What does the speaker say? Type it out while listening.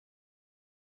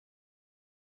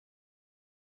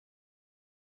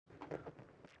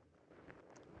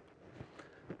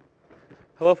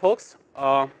Hello, folks.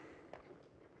 Happy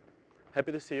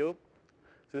to see you.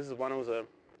 This is one of the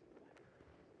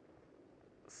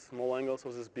small angles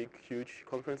of this big, huge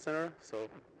conference center, so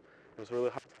it was really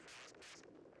hard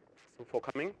for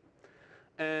coming.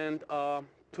 And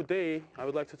today, I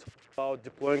would like to talk about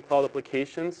deploying cloud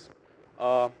applications,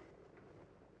 how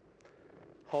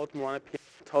to MuranoPL,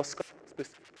 TOSCA,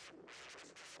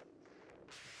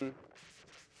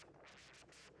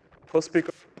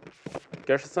 co-speaker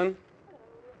Gershon.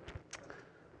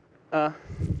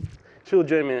 She'll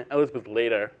join me a little bit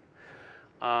later.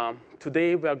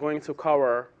 Today, we are going to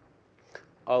cover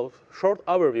a short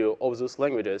overview of those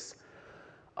languages,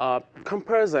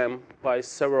 compare them by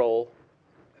several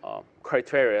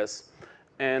criteria,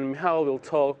 and Michal will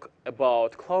talk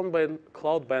about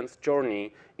Cloudband's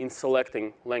journey in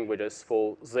selecting languages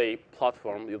for their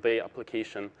platform, their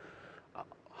application,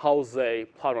 how they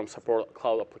platform support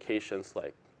cloud applications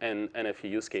like and NFV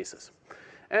use cases.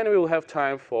 And we will have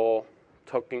time for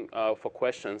talking for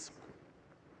questions,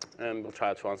 and we'll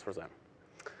try to answer them.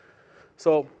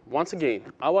 So once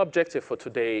again, our objective for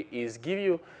today is give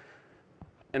you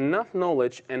enough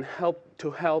knowledge and help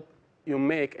you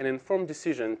make an informed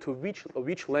decision to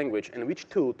which language and which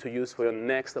tool to use for your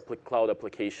next cloud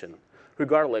application,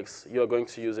 regardless you are going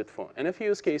to use it for NFV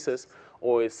use cases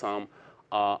or some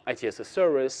ITSS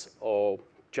service or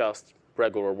just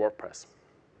regular WordPress.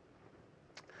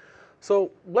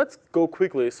 So let's go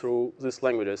quickly through these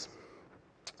languages.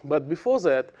 But before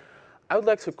that, I would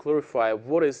like to clarify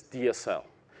what is DSL.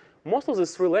 Most of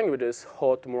these three languages,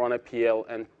 Hot, MuranoPL,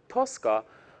 and TOSCA,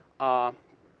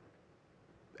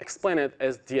 explain it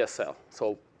as DSL.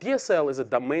 So DSL is a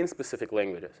domain-specific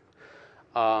language,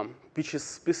 which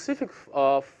is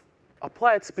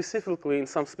applied specifically in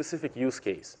some specific use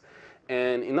case.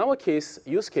 And in our case,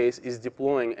 use case is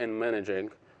deploying and managing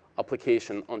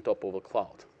application on top of a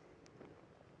cloud.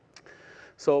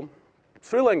 So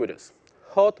three languages,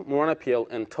 Hot, MuranoPL,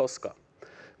 and TOSCA.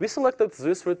 We selected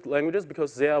these three languages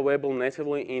because they are available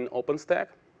natively in OpenStack.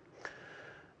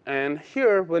 And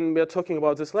here, when we are talking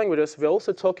about these languages, we're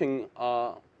also talking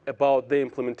about the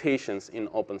implementations in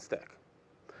OpenStack.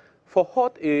 For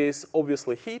Hot is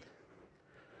obviously Heat.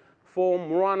 For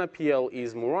MuranoPL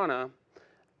is Murano.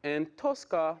 And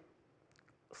TOSCA,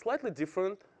 slightly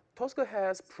different. TOSCA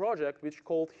has a project which is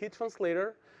called Heat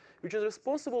Translator, which is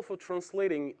responsible for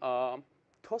translating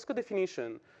TOSCA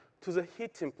definition to the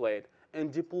Heat template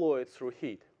and deploy it through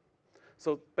Heat.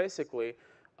 So basically,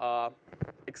 you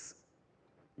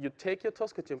take your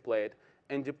TOSCA template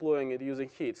and deploying it using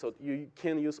Heat. So you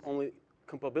can use only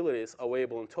capabilities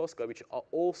available in TOSCA, which are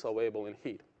also available in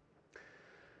Heat.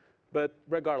 But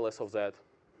regardless of that,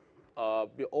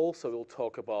 we also will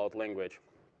talk about language.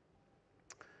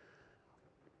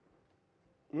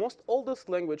 Most oldest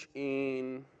language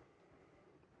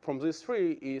from these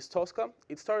three is TOSCA.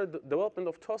 The development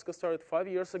of TOSCA started 5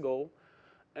 years ago.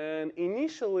 And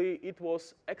initially, it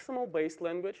was XML-based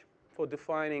language for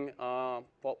defining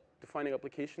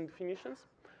application definitions.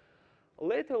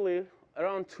 Lately,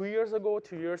 around 2 years ago,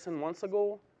 2 years and months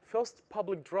ago, first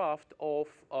public draft of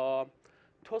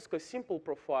TOSCA simple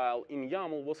profile in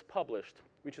YAML was published,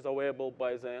 which is available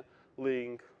by the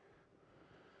link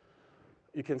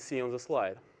you can see on the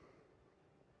slide.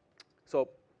 So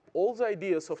all the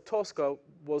ideas of TOSCA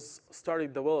was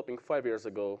started developing 5 years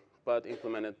ago, but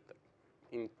implemented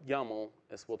in YAML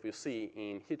as what we see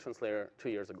in Heat Translator 2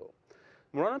 years ago.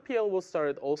 MuranoPL was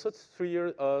started also 2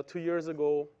 years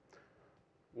ago,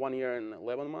 1 year and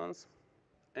 11 months.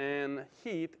 And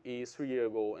Heat is 3 years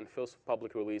ago, and first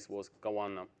public release was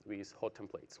Gawana with hot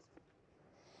templates.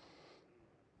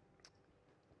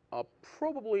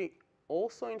 Probably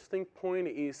also interesting point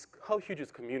is how huge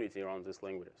is community around these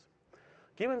languages.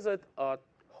 Given that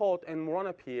Hot and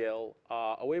MuranoPL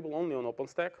are available only on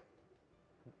OpenStack,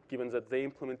 given that the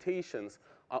implementations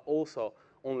are also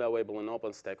only available in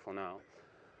OpenStack for now,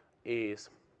 is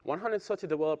 130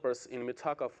 developers in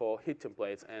Mitaka for Heat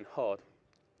templates and Hot,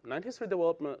 93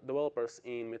 developers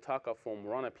in Mitaka for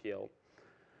MuranoPL.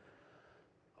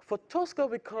 For TOSCA,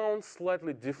 we count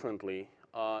slightly differently.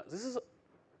 This is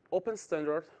open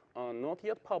standard, not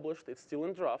yet published. It's still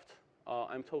in draft.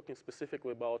 I'm talking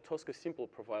specifically about TOSCA simple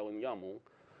profile in YAML.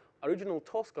 Original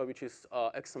TOSCA, which is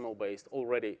XML-based,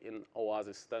 already in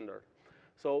Oasis standard.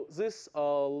 So this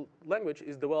language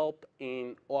is developed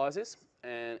in Oasis,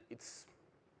 and it's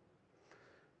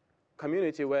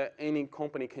community where any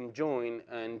company can join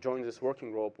this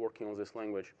working group working on this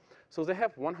language. So they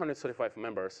have 135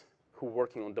 members who are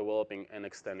working on developing and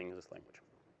extending this language.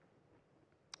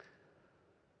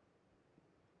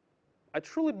 I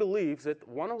truly believe that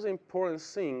one of the important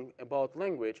things about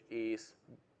language is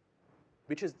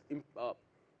which is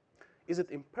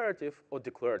it imperative or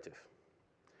declarative?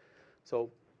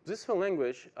 So this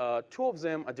language, two of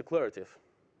them are declarative.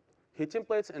 Heat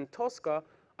templates and TOSCA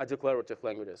are declarative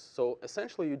languages. So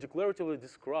essentially, you declaratively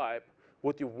describe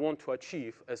what you want to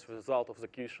achieve as a result of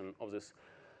execution of this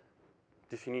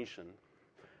definition.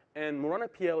 And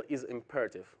MuranoPL is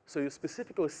imperative. So you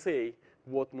specifically say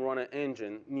what Murano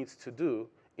engine needs to do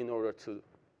in order to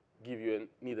give you a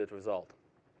needed result.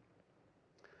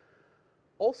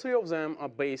 All three of them are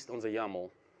based on the YAML.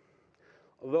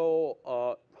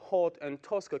 Though HOT and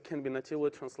TOSCA can be natively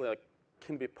translated,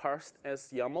 can be parsed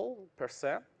as YAML per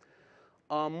se,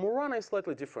 Murano is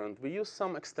slightly different. We use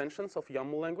some extensions of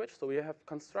YAML language, so we have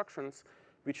constructions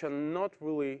which are not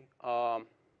really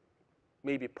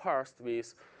maybe parsed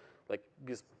with like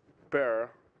this bare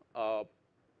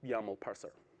YAML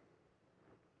parser.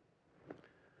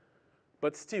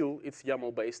 But still, it's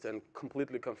YAML-based and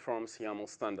completely conforms YAML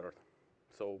standard.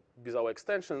 So with our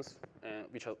extensions,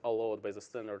 which are allowed by the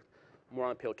standard,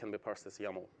 MuranoPL can be parsed as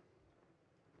YAML.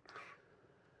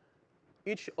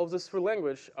 Each of these three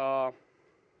languages have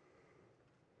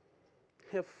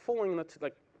following,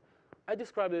 like I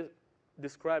described it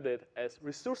as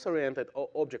resource-oriented or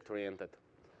object-oriented.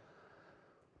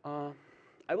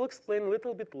 I will explain a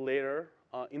little bit later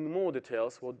in more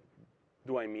details what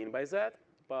do I mean by that.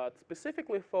 But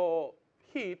specifically for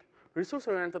Heat,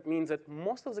 resource-oriented means that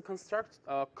most of the constructs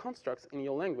in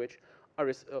your language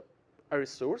are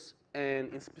resource,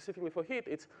 and specifically for Heat,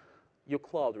 it's your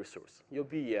cloud resource, your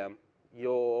VM,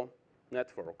 your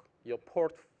network, your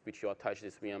port which you attach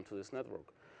this VM to this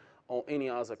network, or any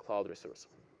other cloud resource.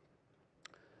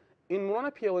 In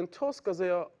MuranoPL and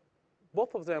TOSCA,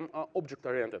 both of them are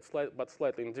object-oriented, but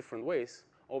slightly in different ways,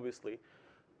 obviously.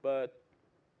 But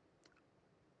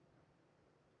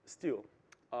still,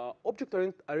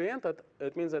 object-oriented,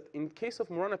 it means that in case of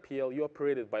MuranoPL, you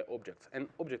operated by objects, and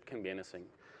object can be anything.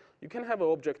 You can have an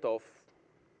object of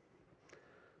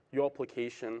your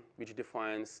application, which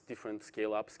defines different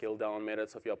scale-up, scale-down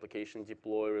methods of your application,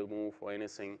 deploy, remove, or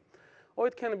anything. Or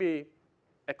it can be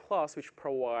a class which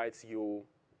provides you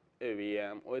a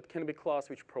VM, or it can be a class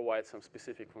which provides some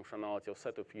specific functionality or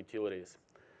set of utilities.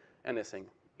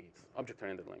 Anything, it's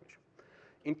object-oriented language.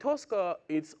 In TOSCA,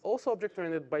 it's also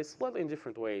object-oriented by slightly in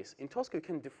different ways. In TOSCA, you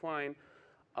can define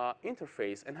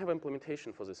interface and have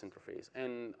implementation for this interface.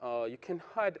 And you can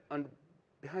hide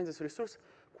behind this resource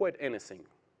quite anything.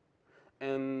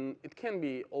 And it can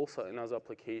be also another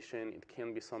application. It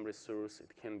can be some resource.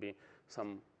 It can be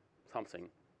something.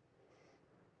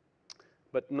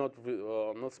 But not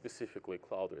specifically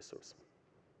cloud resource.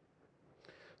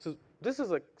 So this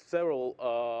is like several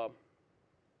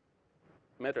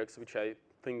metrics which I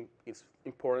think it's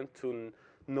important to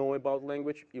know about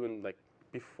language, even like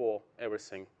before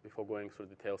everything, before going through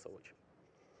details of which.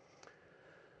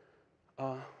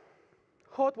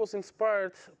 HOT was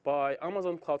inspired by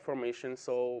Amazon CloudFormation,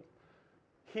 so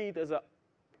Heat as a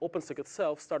OpenStack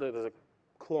itself started as a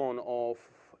clone of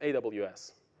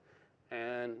AWS.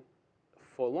 And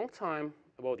for a long time,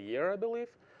 about a year I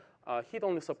believe, Heat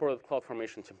only supported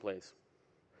CloudFormation templates,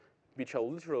 which are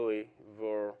literally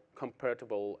were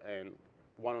compatible and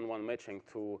one-on-one matching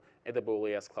to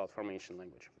AWS CloudFormation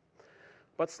language.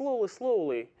 But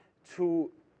slowly,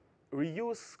 to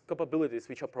reuse capabilities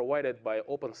which are provided by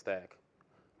OpenStack,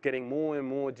 getting more and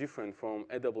more different from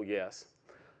AWS,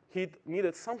 Heat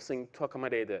needed something to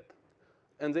accommodate it.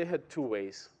 And they had two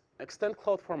ways: extend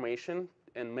CloudFormation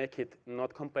and make it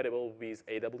not compatible with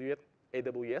AWS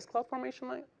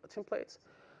CloudFormation templates,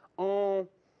 or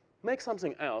make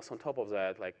something else on top of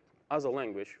that, like other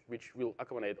language, which will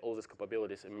accommodate all these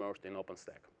capabilities immersed in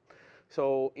OpenStack.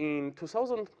 So in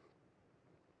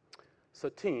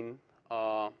 2013,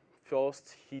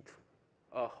 first Heat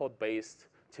HOT-based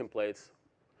templates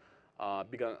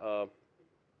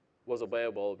was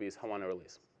available with Havana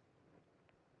release.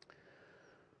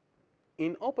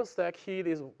 In OpenStack, Heat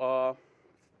is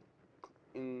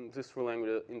in these three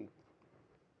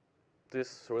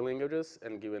languages,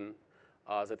 and given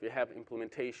that we have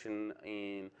implementation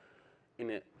in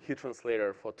a Heat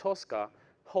translator for TOSCA,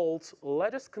 holds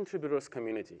largest contributors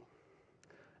community.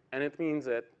 And it means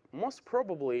that most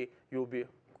probably you'll be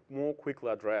more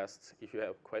quickly addressed if you have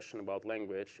a question about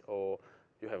language or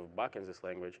you have a bug in this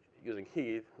language using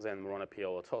Heat than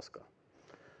MuranoPL or TOSCA.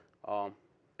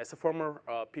 As a former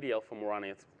PDL for Murano,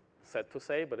 it's sad to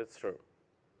say, but it's true.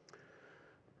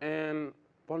 And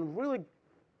one really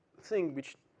thing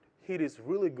which Heat is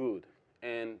really good,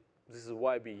 and this is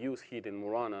why we use Heat in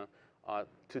Murano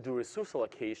to do resource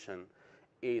allocation,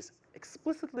 is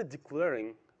explicitly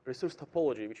declaring resource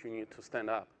topology which you need to stand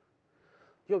up.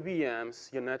 your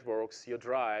VMs, your networks, your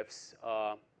drives,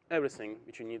 everything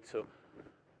which you need to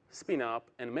spin up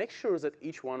and make sure that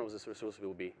each one of these resources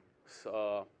will be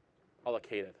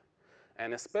allocated.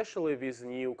 And especially with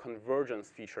new convergence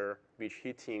feature, which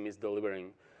Heat team is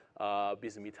delivering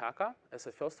with Mitaka as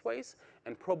a first phase,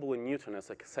 and probably Newton as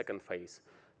a second phase,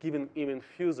 giving even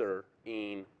further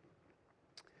in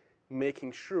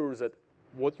making sure that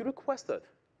what you requested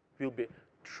will be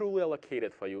truly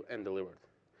allocated for you and delivered.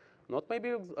 Not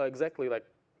maybe exactly like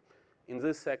in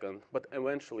this second, but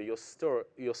eventually your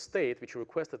state which you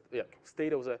requested,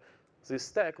 state of this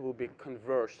stack will be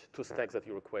converged to stacks that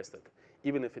you requested,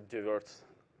 even if it diverts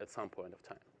at some point of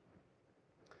time.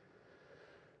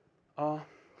 A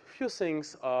few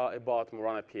things about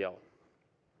MuranoPL.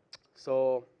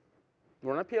 So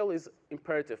MuranoPL is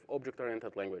imperative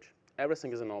object-oriented language.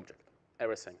 Everything is an object,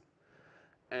 everything.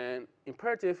 And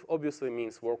imperative obviously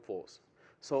means workflows.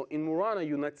 So in Murano,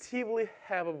 you natively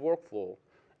have a workflow,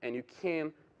 and you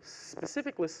can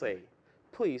specifically say,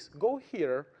 please go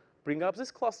here, bring up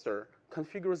this cluster,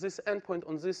 configure this endpoint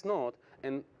on this node,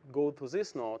 and go to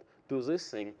this node, do this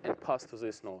thing, and pass to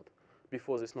this node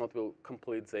before this node will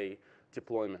complete the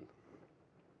deployment.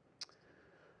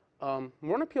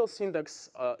 MuranoPL syntax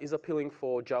is appealing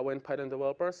for Java and Python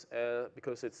developers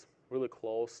because it's really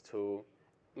close to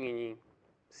any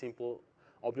simple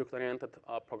object-oriented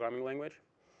programming language,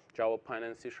 Java,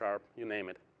 Python, C#, you name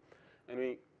it. And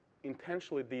we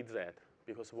intentionally did that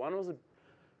because one of the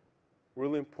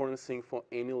really important things for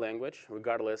any language,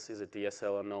 regardless is it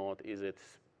DSL or not, is it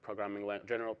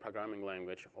general programming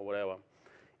language or whatever,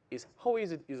 is how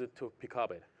easy is it to pick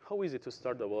up it? How easy to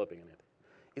start developing in it?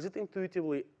 Is it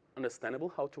intuitively understandable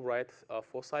how to write a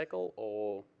for cycle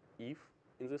or if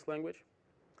in this language?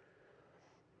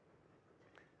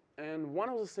 And one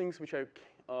of the things which I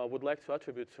would like to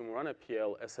attribute to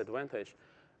MuranoPL as advantage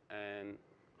and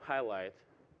highlight,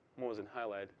 more than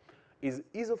highlight, is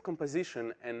ease of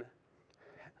composition and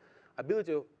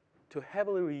ability to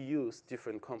heavily reuse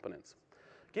different components.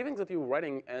 Given that you're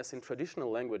writing as in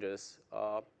traditional languages,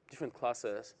 different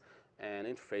classes and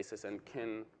interfaces and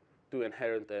can do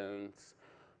inheritance,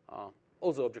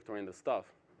 all the object-oriented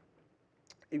stuff,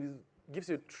 it gives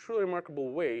you a truly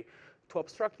remarkable way to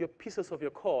abstract your pieces of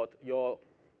your code, your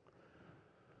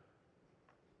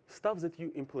stuff that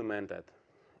you implemented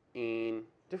in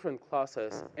different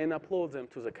classes and upload them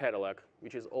to the catalog,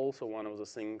 which is also one of the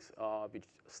things which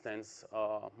stands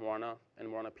Murano and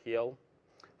MuranoPL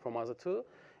from other two,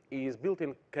 is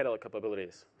built-in catalog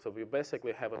capabilities. So we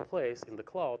basically have a place in the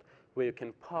cloud where you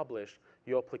can publish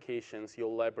your applications, your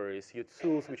libraries, your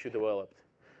tools which you developed,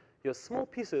 your small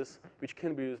pieces which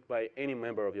can be used by any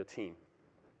member of your team.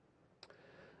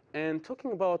 And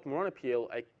talking about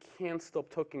MuranoPL, I can't stop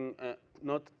talking,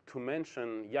 not to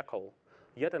mention YACL,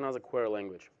 yet another query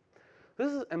language.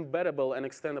 This is embeddable and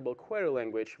extendable query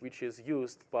language which is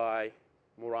used by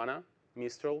Murano,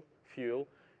 Mistral, Fuel,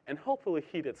 and hopefully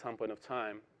Heat at some point of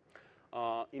time.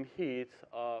 In Heat,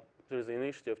 there's an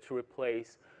initiative to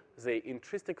replace the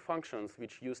intrinsic functions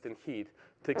which used in Heat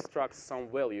to extract some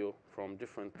value from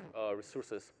different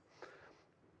resources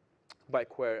by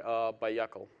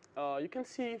YACL. You can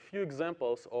see a few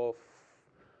examples of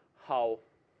how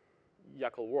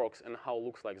YACL works and how it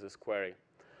looks like this query.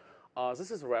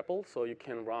 This is REPL, so you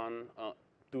can run,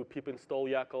 do pip install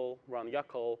YACL, run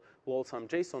YACL, load some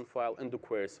JSON file, and do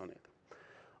queries on it.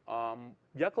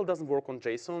 YACL doesn't work on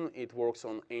JSON. It works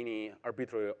on any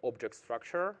arbitrary object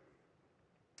structure,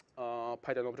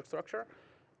 Python object structure.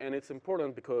 And it's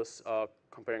important because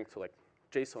comparing to like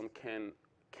JSON can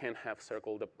have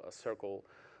circles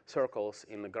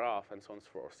in the graph and so on and so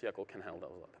forth. YACL can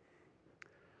handle that.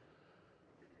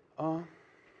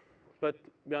 But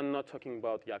we are not talking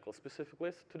about YACL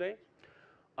specifically today.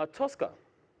 TOSCA,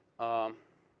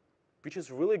 which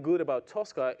is really good about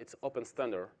TOSCA, it's open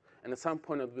standard. And at some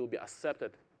point it will be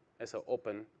accepted as an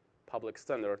open public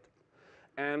standard.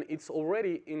 And it's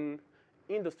already in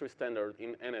industry standard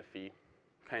in NFV,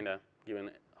 kind of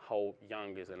given how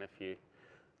young is NFV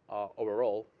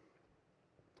overall.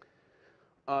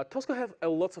 TOSCA have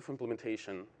lots of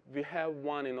implementation. We have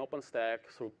one in OpenStack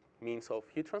through means of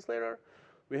Heat translator.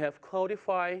 We have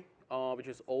Cloudify, which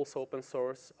is also open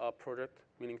source project,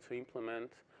 meaning to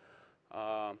implement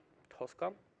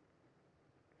TOSCA.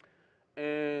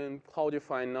 And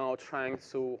Cloudify now trying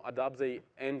to adapt the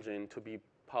engine to be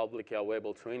publicly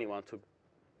available to anyone to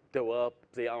develop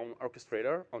their own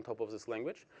orchestrator on top of this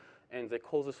language. And they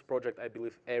call this project, I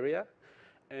believe, Area.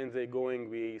 And they're going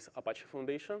with Apache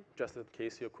Foundation, just in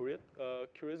case you're curious,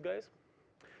 guys.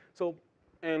 So,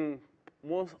 and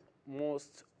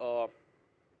most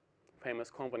famous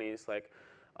companies like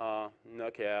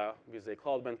Nokia with a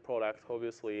cloud-based product,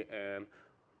 obviously, and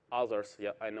others.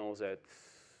 Yeah, I know that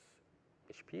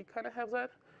HP kind of have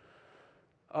that.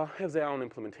 Have their own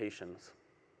implementations,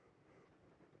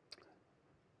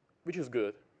 which is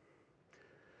good.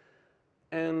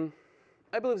 And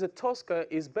I believe that TOSCA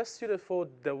is best suited for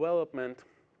development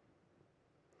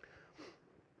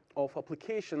of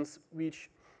applications which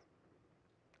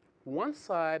one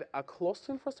side are close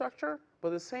to infrastructure, but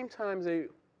at the same time they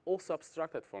also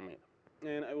abstracted from it.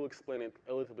 And I will explain it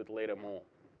a little bit later more.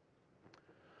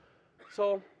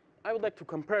 So I would like to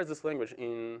compare this language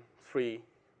in 3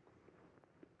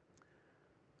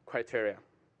 criteria.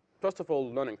 First of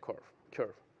all, learning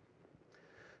curve.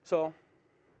 So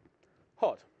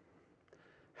hot.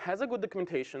 Has a good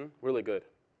documentation, really good.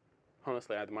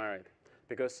 Honestly, I admire it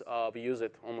because we use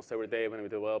it almost every day when we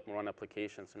develop and run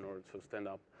applications in order to stand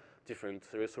up different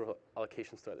resource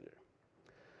allocation strategy.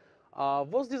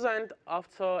 Was designed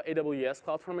after AWS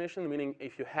CloudFormation, meaning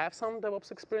if you have some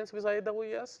DevOps experience with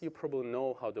AWS, you probably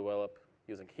know how to develop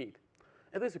using Heat.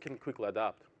 At least you can quickly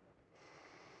adapt.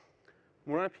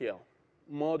 MuranoPL,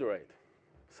 moderate.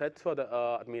 Sad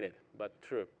to admit it, but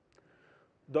true.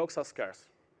 Docs are scarce.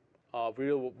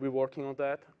 We're working on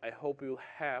that. I hope you'll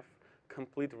have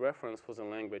complete reference for the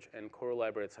language and core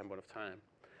library at some point of time.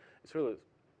 It's really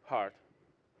hard.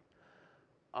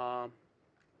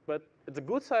 But the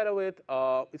good side of it,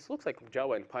 it looks like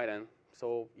Java and Python.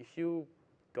 So if you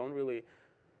don't really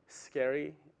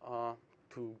scary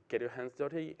to get your hands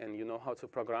dirty and you know how to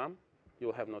program,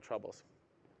 you'll have no troubles.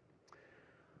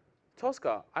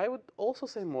 TOSCA, I would also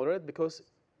say moderate because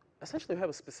essentially you have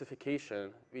a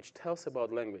specification which tells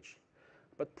about language.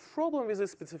 But problem with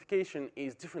this specification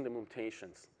is different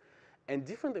implementations. And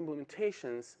different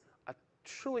implementations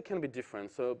truly can be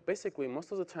different. So basically,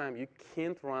 most of the time, you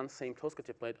can't run same TOSCA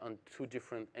template on 2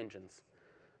 different engines.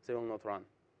 They will not run.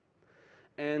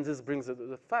 And this brings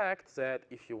the fact that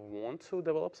if you want to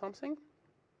develop something,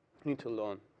 you need to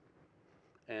learn.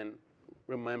 And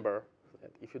remember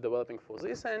that if you're developing for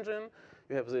this engine,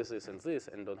 you have this, this, and this,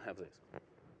 and don't have this.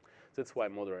 That's why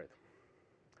moderate.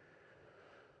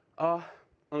 On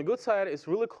the good side, it's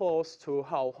really close to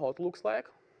how hot looks like.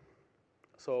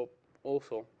 So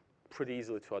also pretty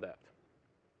easily to adapt.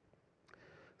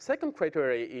 Second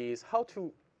criteria is how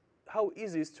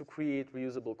easy it is to create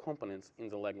reusable components in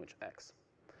the language X.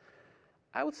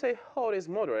 I would say hot is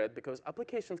moderate because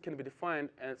applications can be defined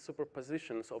as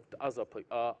superpositions of the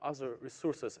other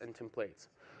resources and templates.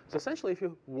 So essentially, if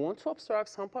you want to abstract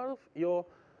some part of your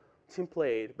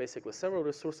template, basically several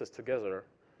resources together,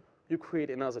 you create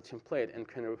another template and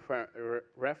can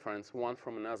reference one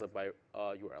from another by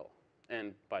URL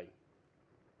and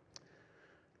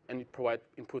you provide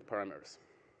input parameters.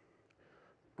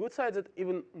 Good side that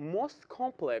even most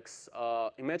complex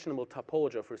imaginable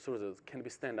topology of resources can be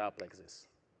stand up like this.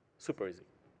 Super easy.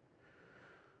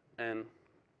 And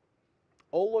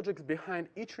all logic behind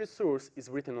each resource is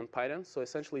written on Python. So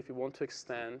essentially, if you want to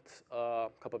extend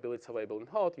capabilities available in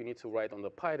Hot, you need to write on the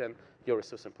Python your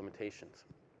resource implementations.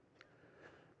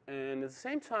 And at the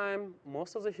same time,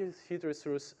 most of the Heat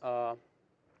resource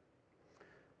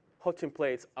hot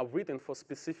templates are written for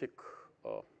specific,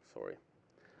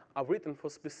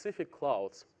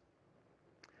 clouds,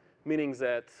 meaning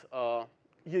that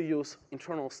you use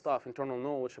internal stuff, internal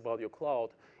knowledge about your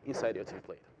cloud inside your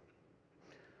template.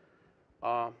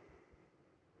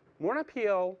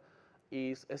 MuranoPL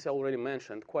is, as I already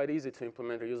mentioned, quite easy to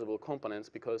implement reusable components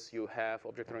because you have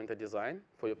object-oriented design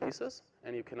for your pieces,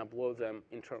 and you can upload them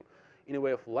in a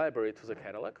way of library to the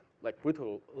catalog, like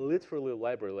literally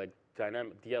library, like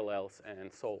dynamic DLLs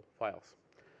and SOL files,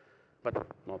 but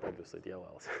not obviously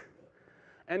DLLs.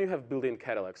 And you have built-in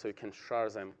catalog, so you can share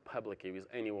them publicly with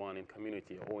anyone in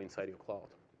community or inside your cloud.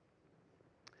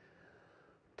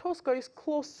 TOSCA is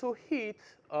close to Heat,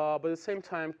 but at the same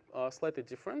time slightly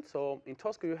different. So in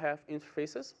TOSCA, you have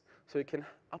interfaces, so you can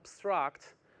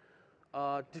abstract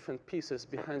different pieces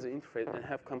behind the interface and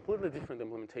have completely different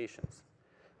implementations.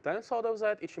 Downside of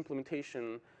that, each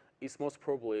implementation is most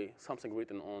probably something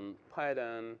written on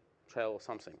Python, shell, or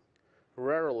something.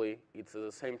 Rarely, it's at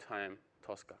the same time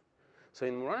TOSCA. So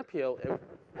in MuranoPL,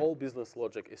 all business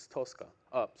logic is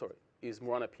is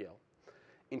MuranoPL.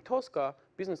 In TOSCA,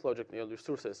 business logic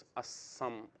resources are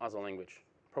some other language,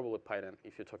 probably Python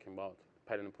if you're talking about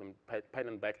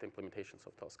Python-backed implementations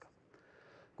of TOSCA.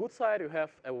 Good side, you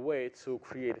have a way to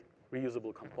create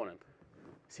reusable component.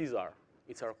 Caesar,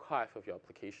 it's archive of your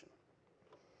application.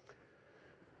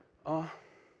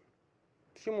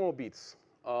 Few more bits.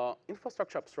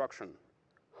 Infrastructure abstraction.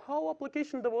 How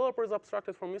application developers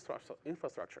abstracted from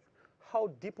infrastructure? How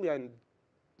deeply I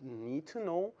need to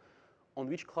know on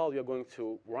which cloud we are going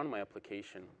to run my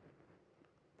application,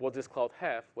 what this cloud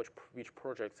have, which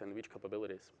projects and which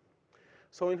capabilities.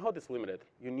 So in Hot it's limited.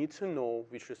 You need to know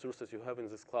which resources you have in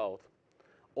this cloud,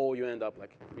 or you end up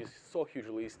like with so huge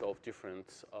list of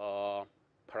different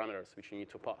parameters which you need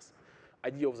to pass.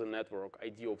 ID of the network,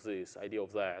 ID of this, ID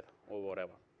of that, or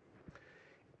whatever.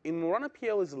 In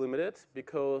MuranoPL is limited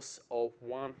because of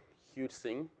one huge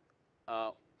thing,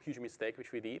 huge mistake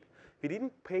which we did. We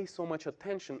didn't pay so much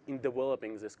attention in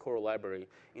developing this core library,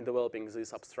 in developing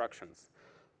these abstractions.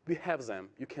 We have them,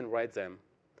 you can write them,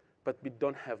 but we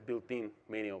don't have built-in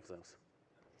many of those.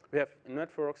 We have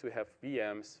networks, we have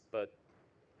VMs, but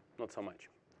not so much.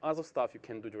 Other stuff you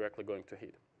can do directly going to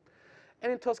Heat.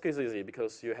 And in TOSCA is easy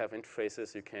because you have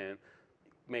interfaces, you can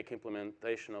make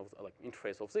implementation of like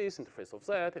interface of this, interface of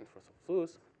that, interface of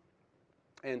those,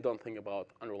 and don't think about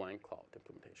underlying cloud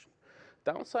implementation.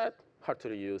 Downside, hard to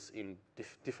reuse in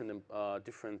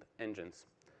different engines.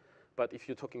 But if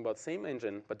you're talking about same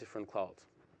engine but different clouds,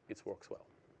 it works well.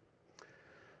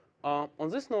 On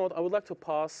this note, I would like to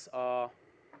pass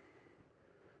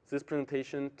this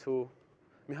presentation to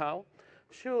Michal.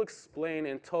 She will explain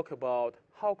and talk about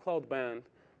how Cloud Band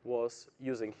was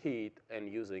using Heat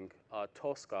and using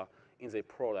TOSCA in their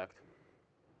product.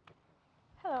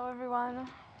 Hello, everyone.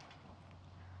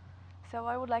 So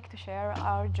I would like to share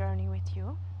our journey with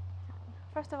you.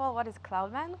 First of all, what is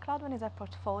Cloud Band? Cloud Band is a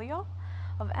portfolio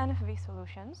of NFV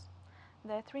solutions.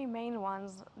 The three main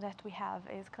ones that we have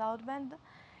is Cloud Band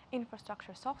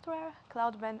Infrastructure Software,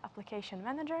 Cloud Band Application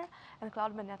Manager, and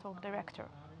Cloud Band Network Director.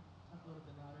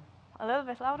 A little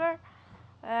bit louder.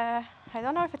 I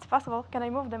don't know if it's possible. Can I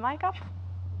move the mic up?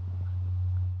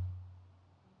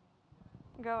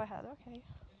 Go ahead, okay.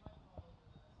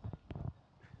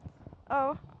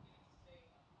 Oh.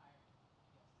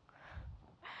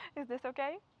 Is this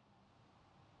okay?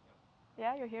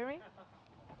 Yeah, you hear me?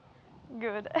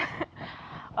 Good.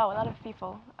 Oh, a lot of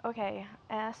people. Okay,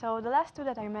 so the last two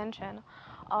that I mentioned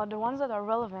are the ones that are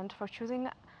relevant for choosing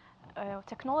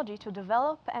technology to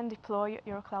develop and deploy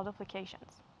your cloud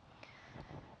applications.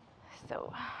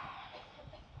 So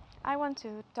I want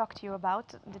to talk to you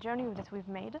about the journey that we've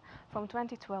made from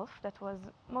 2012 that was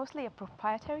mostly a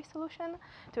proprietary solution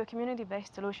to a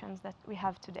community-based solutions that we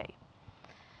have today.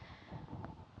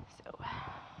 So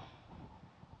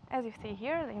as you see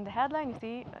here in the headline, you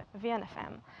see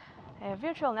VNFM, a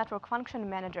Virtual Network Function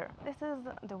Manager. This is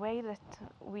the way that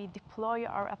we deploy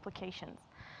our applications.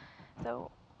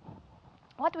 So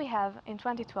what we have in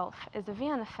 2012 is a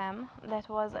VNFM that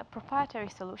was a proprietary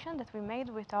solution that we made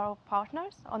with our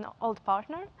partners, an old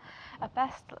partner, a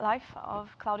past life of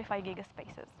Cloudify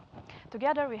Gigaspaces.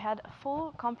 Together we had a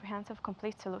full, comprehensive,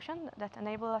 complete solution that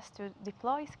enabled us to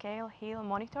deploy, scale, heal,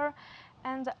 monitor,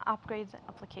 and upgrade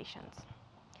applications.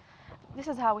 This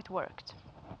is how it worked.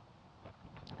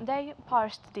 They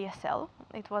parsed DSL,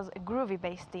 it was a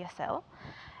Groovy-based DSL,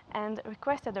 and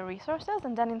requested the resources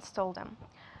and then installed them.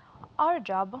 Our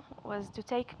job was to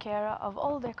take care of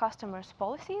all the customers'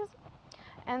 policies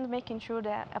and making sure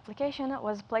the application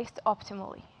was placed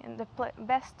optimally in the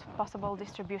best possible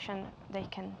distribution they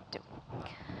can do.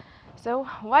 So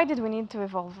why did we need to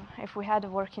evolve if we had a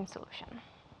working solution?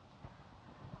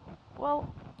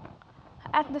 Well,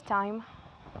 at the time,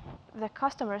 the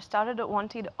customers started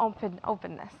wanting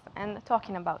openness and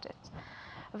talking about it.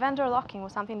 Vendor locking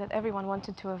was something that everyone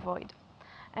wanted to avoid.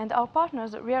 And our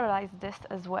partners realized this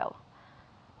as well.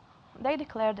 They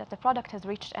declared that the product has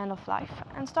reached end of life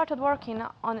and started working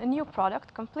on a new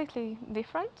product, completely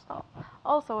different,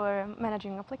 also a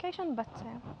managing application, but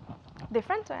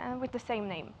different and with the same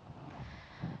name.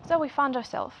 So we found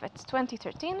ourselves at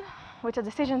 2013 with a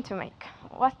decision to make.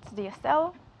 What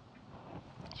DSL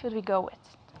should we go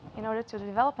with in order to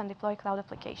develop and deploy cloud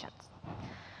applications?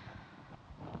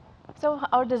 So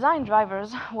our design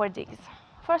drivers were these.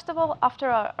 First of all, after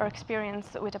our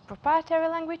experience with a proprietary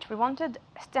language, we wanted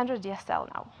standard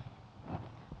DSL now.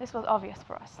 This was obvious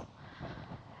for us.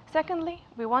 Secondly,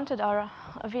 we wanted our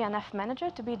VNF manager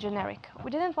to be generic.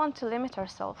 We didn't want to limit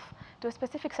ourselves to a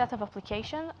specific set of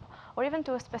application or even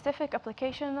to a specific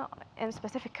application in a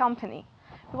specific company.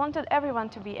 We wanted everyone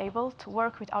to be able to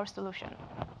work with our solution.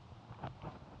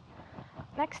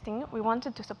 Next thing, we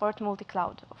wanted to support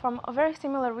multi-cloud from a very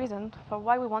similar reason for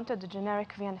why we wanted the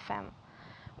generic VNFM.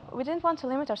 We didn't want to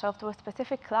limit ourselves to a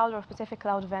specific cloud or a specific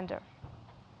cloud vendor.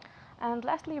 And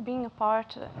lastly, being a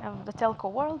part of the telco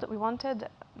world, we wanted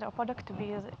our product to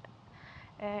be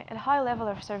at a high level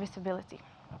of serviceability.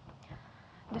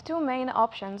 The two main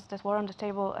options that were on the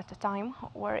table at the time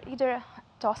were either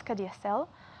TOSCA DSL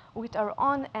with our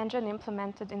own engine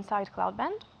implemented inside Cloud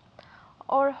Band,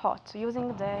 or hot,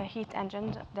 using the Heat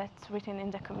engine that's written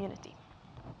in the community.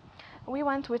 We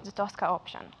went with the TOSCA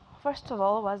option. First of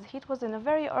all, Heat was in the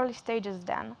very early stages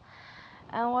then,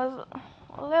 and was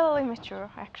a little immature,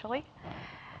 actually.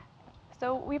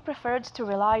 So we preferred to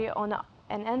rely on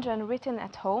an engine written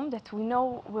at home that we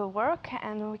know will work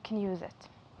and we can use it.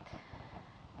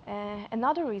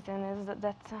 Another reason is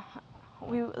that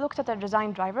we looked at our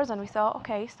design drivers and we saw,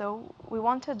 okay, so we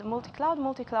wanted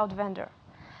multi-cloud vendor.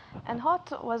 And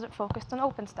Hot was focused on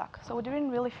OpenStack, so it didn't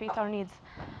really fit our needs.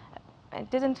 It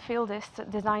didn't fill this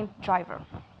design driver.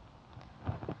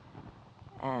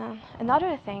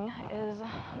 Another thing is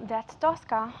that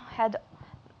TOSCA had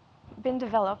been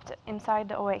developed inside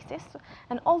the Oasis,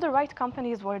 and all the right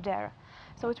companies were there.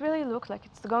 So it really looked like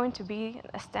it's going to be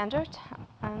a standard,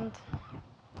 and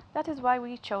that is why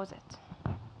we chose it.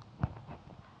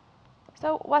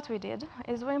 So what we did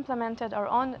is we implemented our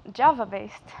own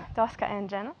Java-based TOSCA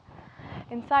engine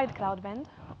inside Cloudbend.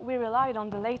 We relied on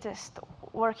the latest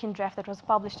working draft that was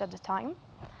published at the time,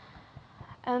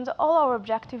 and all our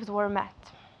objectives were met.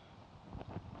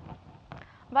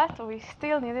 But we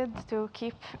still needed to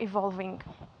keep evolving.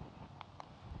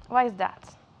 Why is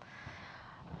that?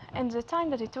 In the time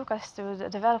that it took us to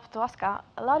develop TOSCA,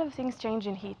 a lot of things changed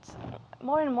in Heat.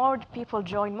 More and more people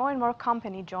joined, more and more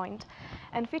companies joined,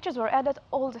 and features were added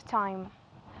all the time,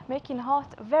 making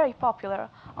Hot very popular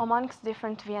amongst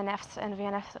different VNFs and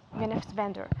VNFs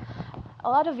vendor. A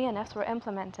lot of VNFs were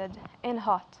implemented in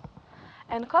Hot,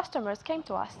 and customers came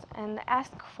to us and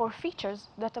asked for features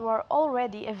that were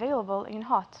already available in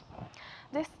Hot.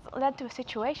 This led to a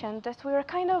situation that we were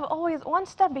kind of always one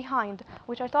step behind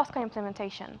with our TOSCA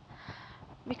implementation,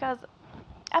 because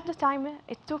at the time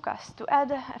it took us to add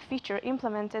a feature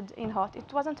implemented in Hot,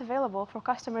 it wasn't available for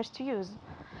customers to use,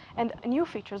 and new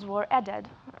features were added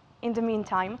in the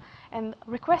meantime and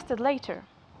requested later.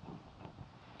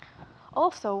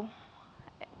 Also,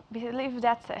 leave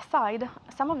that aside,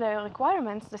 some of the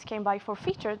requirements that came by for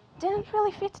features didn't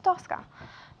really fit TOSCA.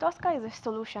 TOSCA is a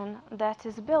solution that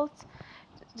is built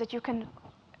that you can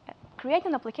create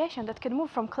an application that can move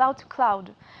from cloud to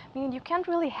cloud, meaning you can't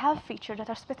really have features that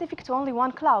are specific to only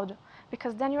one cloud,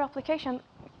 because then your application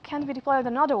can't be deployed on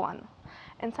another one.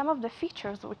 And some of the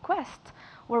features requests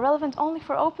were relevant only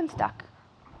for OpenStack.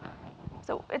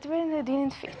 So it really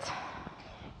didn't fit.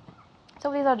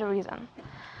 So these are the reasons.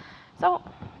 So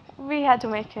we had to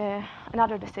make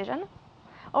another decision.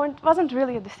 Or it wasn't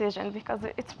really a decision, because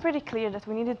it's pretty clear that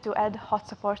we needed to add Hot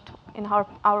support in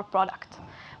our product.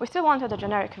 We still wanted a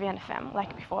generic VNFM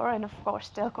like before, and of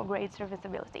course telco grade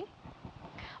serviceability.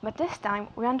 But this time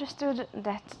we understood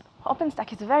that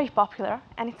OpenStack is very popular,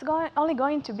 and it's only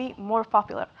going to be more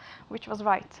popular, which was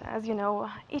right. As you know,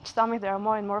 each summit there are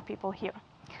more and more people here.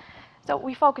 So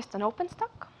we focused on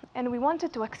OpenStack, and we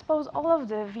wanted to expose all of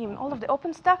the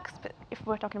OpenStack, if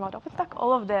we're talking about OpenStack,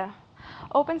 all of the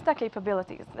OpenStack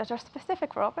capabilities that are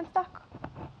specific for OpenStack.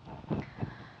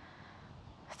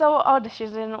 So our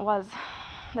decision was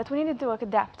that we needed to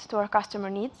adapt to our customer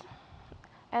needs,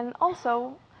 and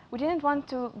also we didn't want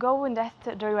to go in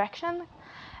that direction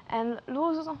and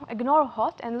ignore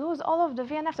Hot and lose all of the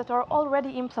VNFs that are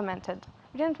already implemented.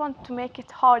 We didn't want to make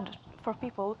it hard for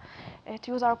people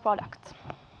to use our product.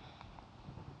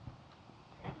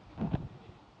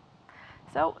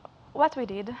 So what we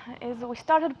did is we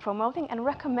started promoting and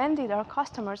recommended our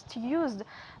customers to use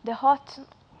the Hot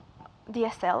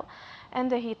DSL and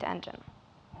the Heat engine.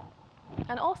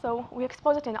 And also, we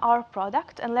exposed it in our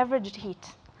product and leveraged Heat.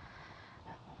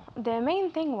 The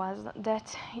main thing was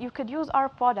that you could use our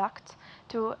product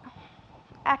to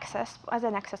access, as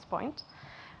an access point,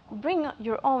 bring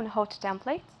your own Hot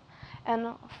templates,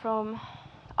 and from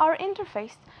our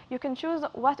interface, you can choose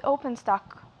what OpenStack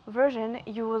version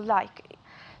you would like.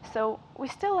 So we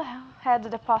still had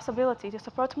the possibility to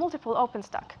support multiple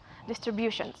OpenStack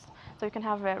distributions. So you can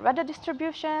have a Red Hat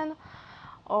distribution,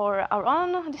 or our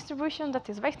own distribution that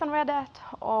is based on Red Hat,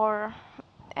 or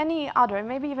any other,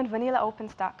 maybe even vanilla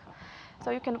OpenStack.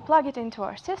 So you can plug it into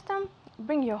our system,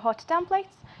 bring your Hot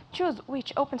templates, choose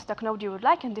which OpenStack node you would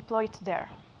like, and deploy it there.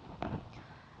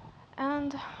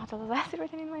 And what was last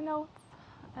written in my notes?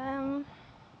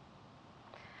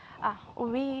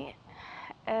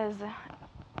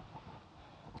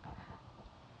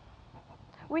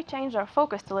 We changed our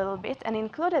focus a little bit and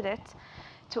included it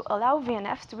to allow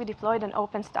VNFs to be deployed on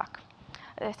OpenStack.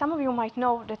 Some of you might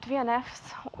know that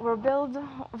VNFs were built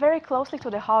very closely to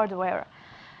the hardware,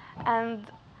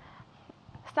 and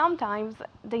sometimes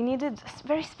they needed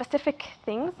very specific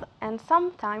things, and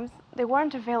sometimes they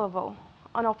weren't available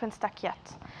on OpenStack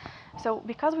yet. So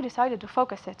because we decided to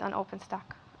focus it on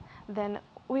OpenStack, then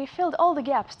we filled all the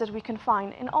gaps that we can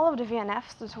find in all of the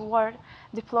VNFs that were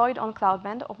deployed on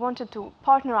Cloudbend or wanted to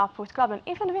partner up with Cloudbend,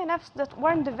 even VNFs that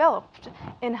weren't developed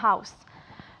in-house.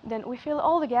 Then we fill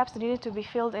all the gaps that needed to be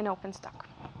filled in OpenStack.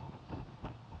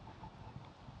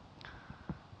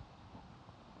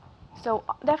 So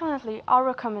definitely our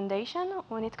recommendation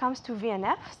when it comes to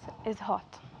VNFs is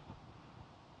hot.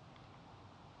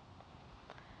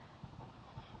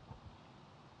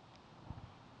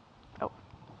 Oh,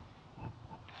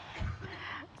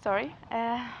 sorry.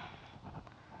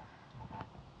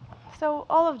 So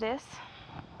all of this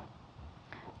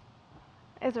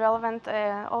is relevant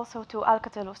also to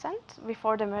Alcatel-Lucent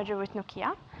before the merger with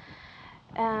Nokia.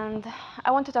 And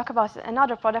I want to talk about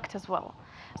another product as well.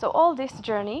 So all this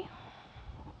journey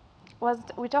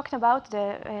we talked about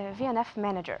the VNF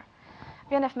manager.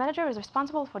 VNF manager is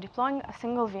responsible for deploying a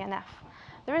single VNF.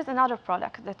 There is another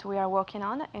product that we are working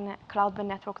on in Cloudbend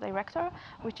Network Director,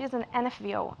 which is an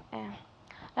NFVO,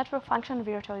 Network Function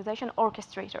Virtualization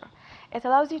Orchestrator. It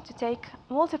allows you to take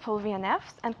multiple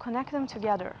VNFs and connect them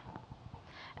together.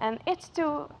 And it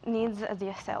too needs a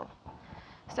DSL.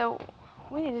 So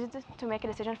we needed to make a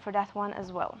decision for that one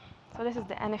as well. So this is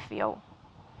the NFVO.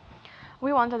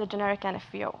 We wanted a generic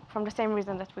NFVO from the same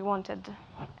reason that we wanted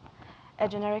a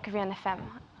generic VNFM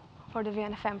for the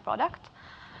VNFM product.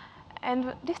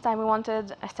 And this time we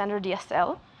wanted a standard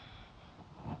DSL.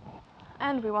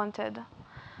 And we wanted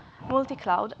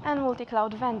multi-cloud and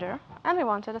multi-cloud vendor. And we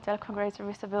wanted a telecom-grade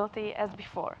serviceability as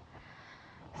before.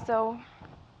 So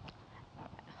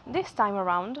this time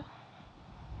around,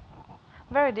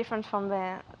 very different from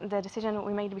the decision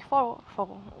we made before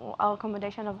for our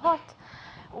combination of hot,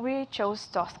 we chose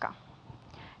TOSCA.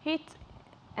 Heat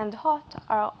and hot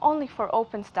are only for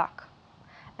OpenStack.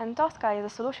 And TOSCA is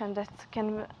a solution that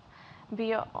can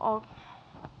be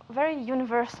very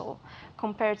universal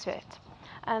compared to it.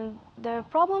 And the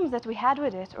problems that we had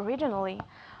with it originally,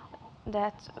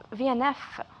 that VNF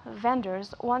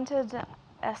vendors wanted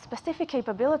specific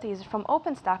capabilities from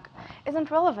OpenStack,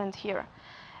 isn't relevant here.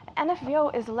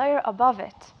 NFVO is a layer above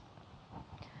it.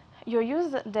 You use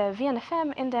the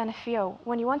VNFM in the NFVO.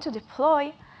 When you want to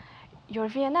deploy your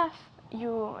VNF,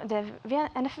 the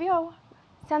NFVO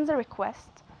sends a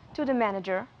request to the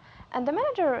manager, and the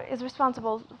manager is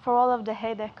responsible for all of the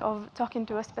headache of talking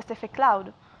to a specific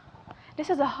cloud.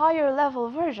 This is a higher level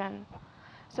version.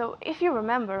 So if you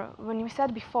remember, when we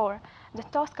said before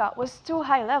that TOSCA was too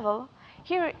high level,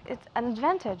 here it's an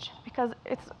advantage because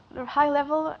it's high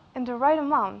level in the right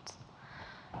amount.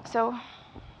 So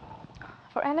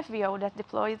for NFVO that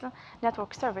deploys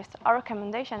network service, our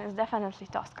recommendation is definitely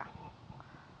TOSCA.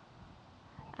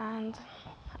 And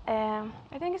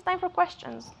I think it's time for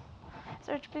questions.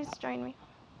 Serge, please join me.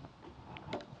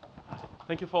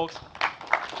 Thank you, folks.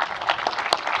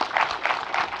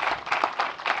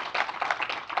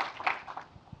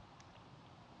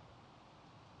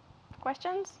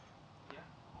 Questions? Yeah.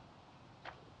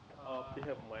 We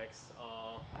have mics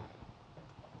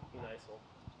in ISO,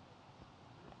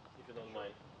 if you don't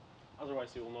mind.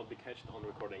 Otherwise, you will not be catched on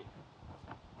recording.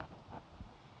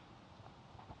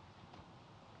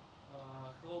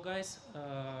 Hello, guys.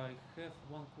 I have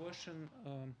one question.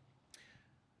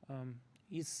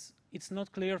 It's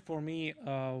not clear for me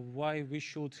why we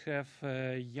should have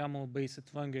a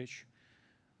YAML-based language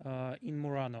in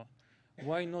Murano.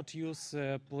 Why not use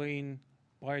plain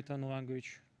Python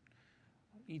language?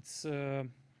 It's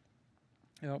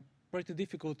pretty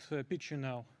difficult picture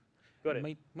now. Got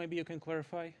it. Maybe you can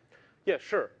clarify? Yeah,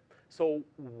 sure. So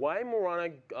why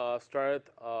Murano started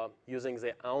using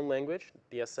their own language,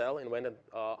 DSL, invented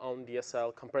own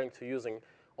DSL, comparing to using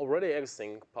already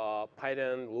existing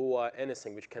Python, Lua,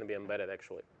 anything which can be embedded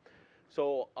actually.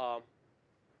 So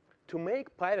to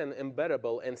make Python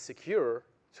embeddable and secure,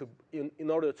 in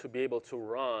order to be able to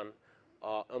run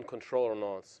on controller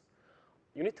nodes,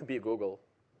 you need to be Google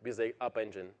with the app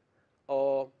engine,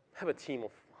 or have a team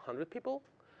of 100 people.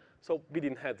 So we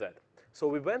didn't have that. So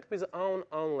we went with our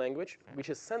own language, which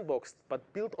is sandboxed, but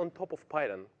built on top of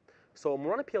Python. So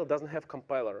MuranoPL doesn't have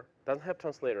compiler, doesn't have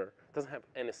translator, doesn't have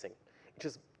anything. It's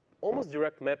just almost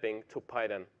direct mapping to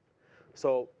Python.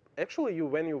 So actually,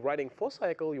 when you're writing for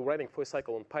cycle, you're writing for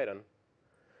cycle on Python.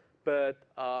 But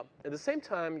at the same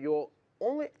time, you're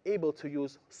only able to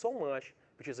use so much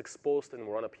which is exposed in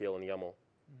MuranoPL and YAML.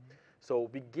 So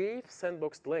we gave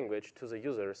sandboxed language to the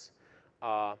users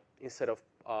instead of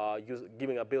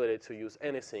giving ability to use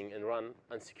anything and run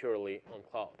unsecurely on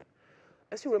cloud.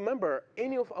 As you remember,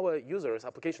 any of our users,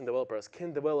 application developers,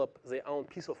 can develop their own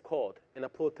piece of code and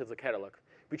upload to the catalog,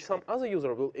 which some other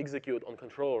user will execute on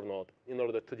controller node in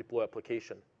order to deploy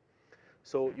application.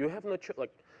 So you have no choice.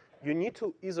 Like, you need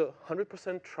to either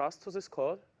 100% trust to this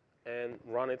code and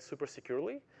run it super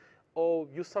securely, or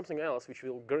use something else which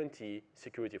will guarantee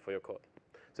security for your code.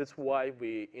 That's why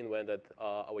we invented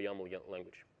our YAML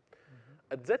language.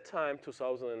 At that time,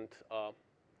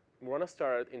 Murano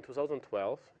started in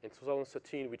 2012. In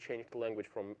 2013, we changed the language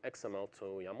from XML to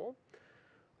YAML.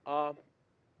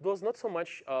 There was not so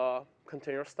much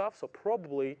container stuff, so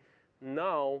probably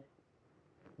now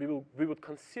we would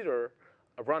consider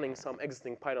running some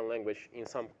existing Python language in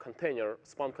some container,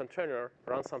 spawn container,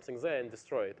 run something there, and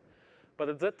destroy it. But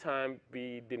at that time,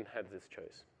 we didn't have this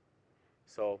choice.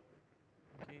 So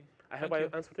Okay. Have I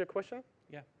answered your question?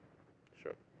 Yeah.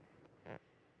 Sure.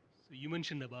 So you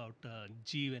mentioned about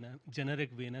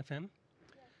generic VNFM.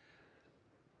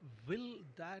 Will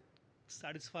that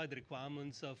satisfy the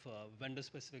requirements of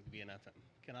vendor-specific VNFM?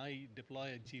 Can I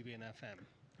deploy a GVNFM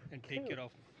and take care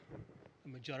of the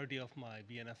majority of my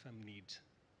VNFM needs?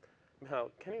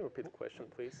 Michal, can you repeat the question,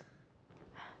 please?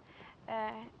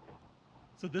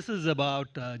 So this is about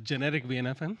generic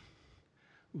VNFM.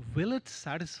 Will it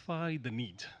satisfy the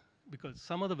need? Because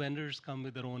some of the vendors come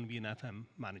with their own VNFM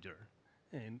manager.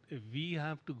 And if we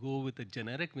have to go with a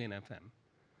generic VNFM,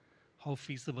 how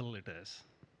feasible it is?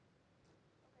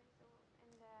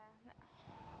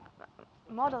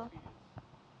 Model.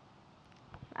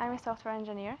 I'm a software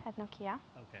engineer at Nokia.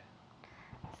 Okay.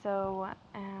 So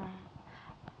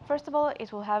first of all,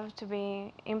 it will have to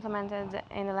be implemented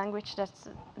in a language that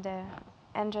the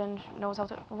engine knows how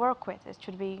to work with. It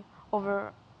should be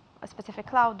over a specific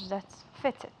cloud that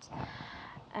fits it.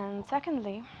 And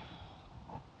secondly,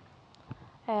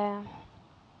 a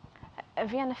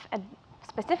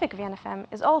specific VNFM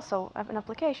is also an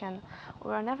application.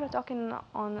 We are never talking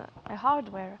on a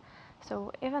hardware.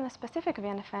 So even a specific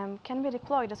VNFM can be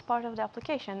deployed as part of the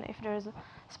application if there's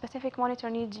specific monitor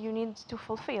needs you need to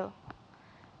fulfill.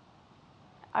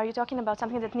 Are you talking about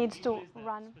something that needs to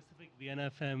run? Specific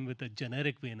VNFM with a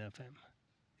generic VNFM.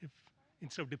 If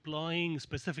instead of deploying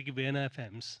specific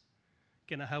VNFMs,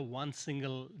 can I have one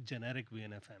single generic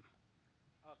VNFM?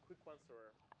 Quick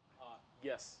answer,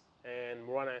 yes. And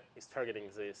Murano is targeting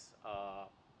this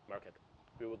market.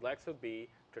 We would like to be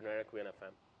generic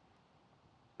VNFM.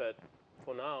 But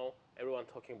for now, everyone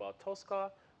talking about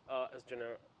TOSCA as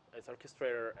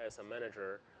orchestrator, as a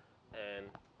manager, and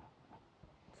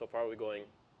so far we're going.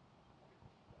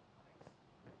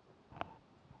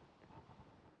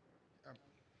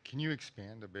 Can you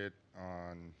expand a bit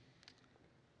on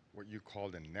what you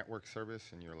called a network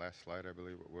service in your last slide, I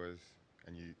believe it was,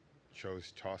 and you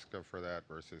chose TOSCA for that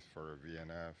versus for a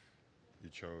VNF. You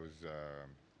chose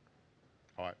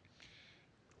HOT.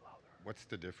 What's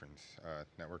the difference,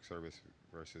 network service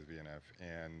versus VNF?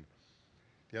 And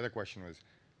the other question was,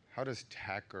 how does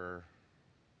Tacker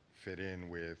fit in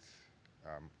with,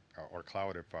 or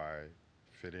Cloudify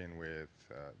fit in with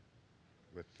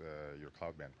your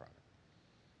Cloudband product?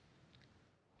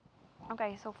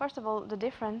 Okay, so first of all, the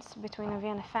difference between a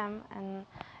VNFM and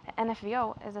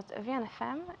NFVO is that a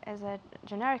VNFM is a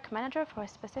generic manager for a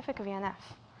specific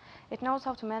VNF. It knows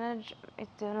how to manage, it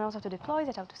knows how to deploy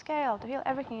it, how to scale, how to heal,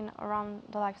 everything around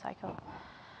the lifecycle.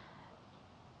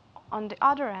 On the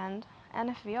other end,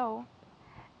 NFVO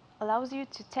allows you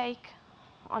to take,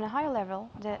 on a higher level,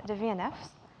 the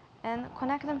VNFs and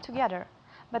connect them together.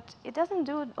 But it doesn't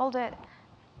do all the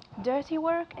dirty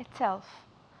work itself.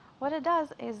 What it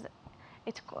does is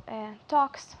it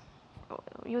talks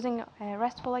using a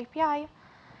RESTful API.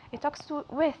 It talks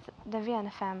with the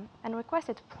VNFM and requests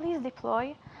it, please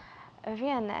deploy a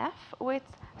VNF with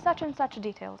such and such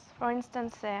details. For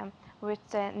instance,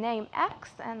 with name X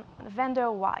and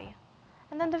vendor Y.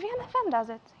 And then the VNFM does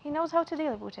it. He knows how to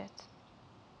deal with it.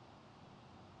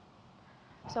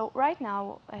 So right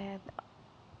now,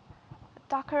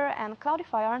 Tacker and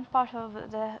Cloudify aren't part of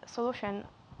the solution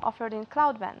offered in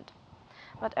Cloudband.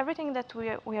 But everything that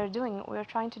we are doing, we are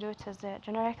trying to do it as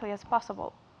generically as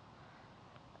possible.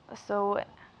 So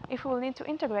if we will need to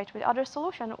integrate with other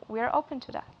solutions, we are open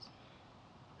to that.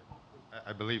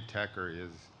 I believe Tacker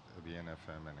is a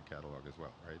VNFM and a catalog as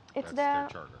well, right? It's That's their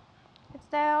charter. It's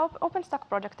the OpenStack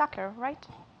project, Tacker, right?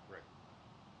 Right.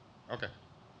 Okay,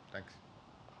 thanks.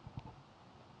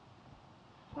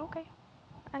 Okay.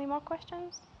 Any more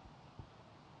questions?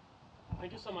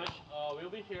 Thank you so much.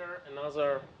 We'll be here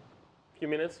another few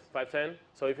minutes, 5, 10.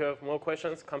 So if you have more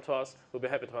questions, come to us. We'll be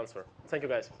happy to answer. Thank you,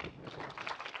 guys.